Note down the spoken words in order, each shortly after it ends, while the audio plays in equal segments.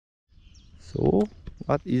So,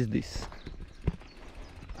 what is this?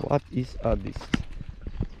 What is this?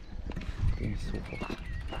 It's so hot.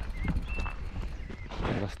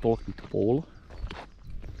 I was talking with Paul.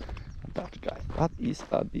 That guy. What is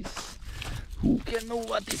this? Who can know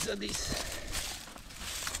what is this?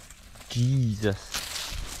 Jesus.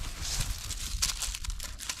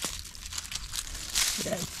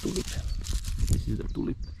 Yeah, it's tulip. This is the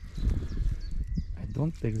tulip. I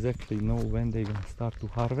don't exactly know when they're gonna start to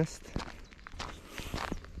harvest.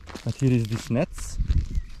 But here is this nets.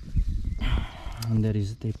 And there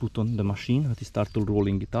is, they put on the machine, but they start to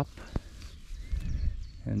rolling it up.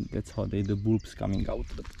 And that's how the bulbs coming out.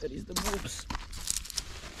 But there is the bulbs.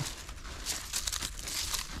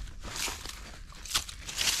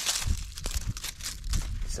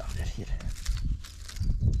 It's under here.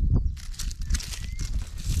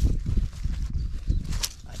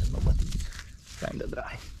 I don't know what it is. Kinda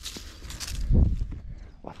dry.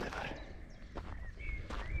 Whatever.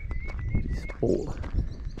 It's all.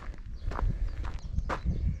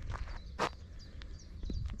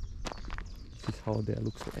 How they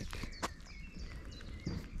looks like.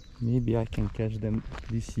 Maybe I can catch them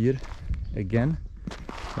this year again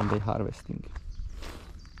when they harvesting.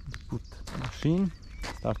 Put the machine,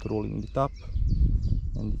 start rolling it up,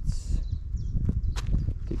 and it's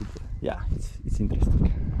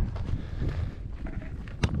interesting.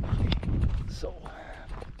 So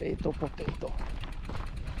potato.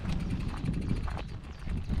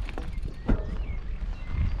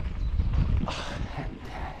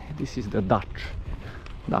 This is the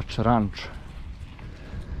Dutch ranch.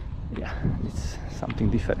 Yeah, it's something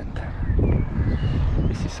different.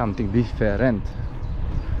 This is something different.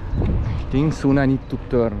 I think soon I need to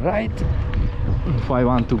turn right if I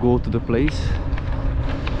want to go to the place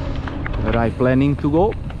where I'm planning to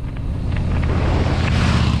go.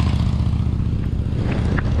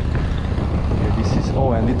 Yeah, this is,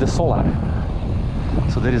 oh, and it's the solar.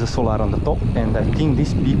 So there is a solar on the top, and I think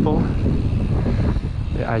these people,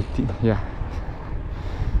 I think, yeah,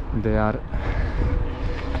 they are,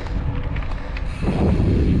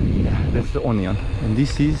 yeah, that's the onion, and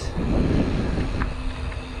this is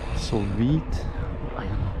so wheat, I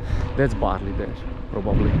don't know, that's barley there,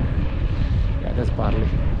 probably, yeah, that's barley.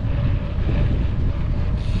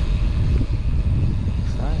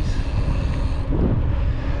 It's nice.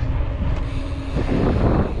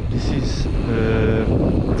 This is,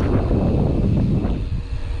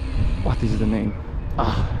 what is the name?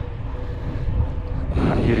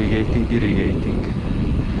 Irrigating.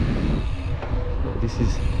 This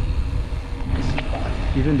is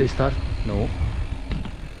even they start. No,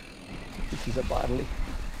 this is a barley.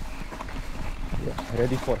 Yeah,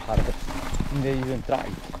 ready for harvest. And they even try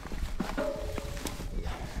it.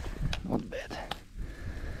 Yeah,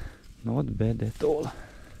 not bad at all.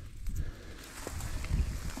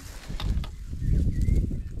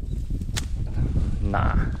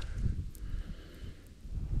 Nah.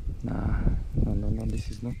 No, this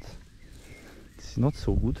is not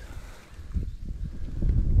so good.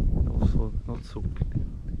 Also not so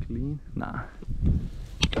clean. Nah.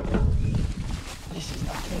 This is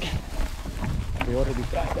nothing. They already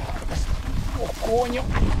tried the harvest. Oh, coño.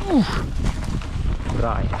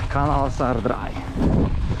 Dry. Canals are dry.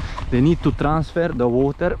 They need to transfer the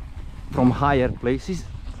water from higher places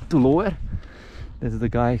to lower. That's the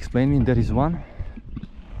guy explaining. There is one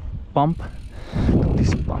pump.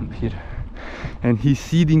 This pump here, and he's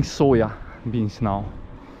seeding soya beans now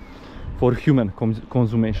for human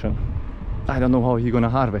consumption. I don't know how he's gonna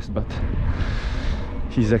harvest, but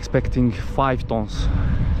he's expecting 5 tons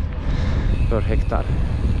per hectare.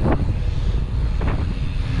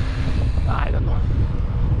 I don't know.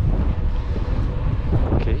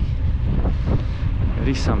 Okay, there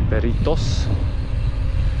is some peritos.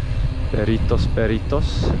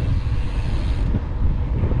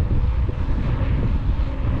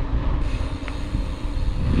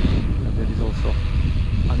 Also,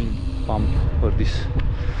 I mean, pump for this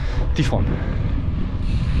typhon.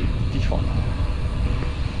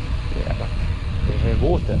 Yeah, but they have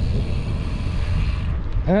water.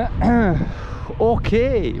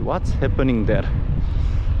 Okay, what's happening there?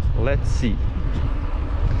 Let's see.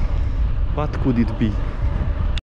 What could it be?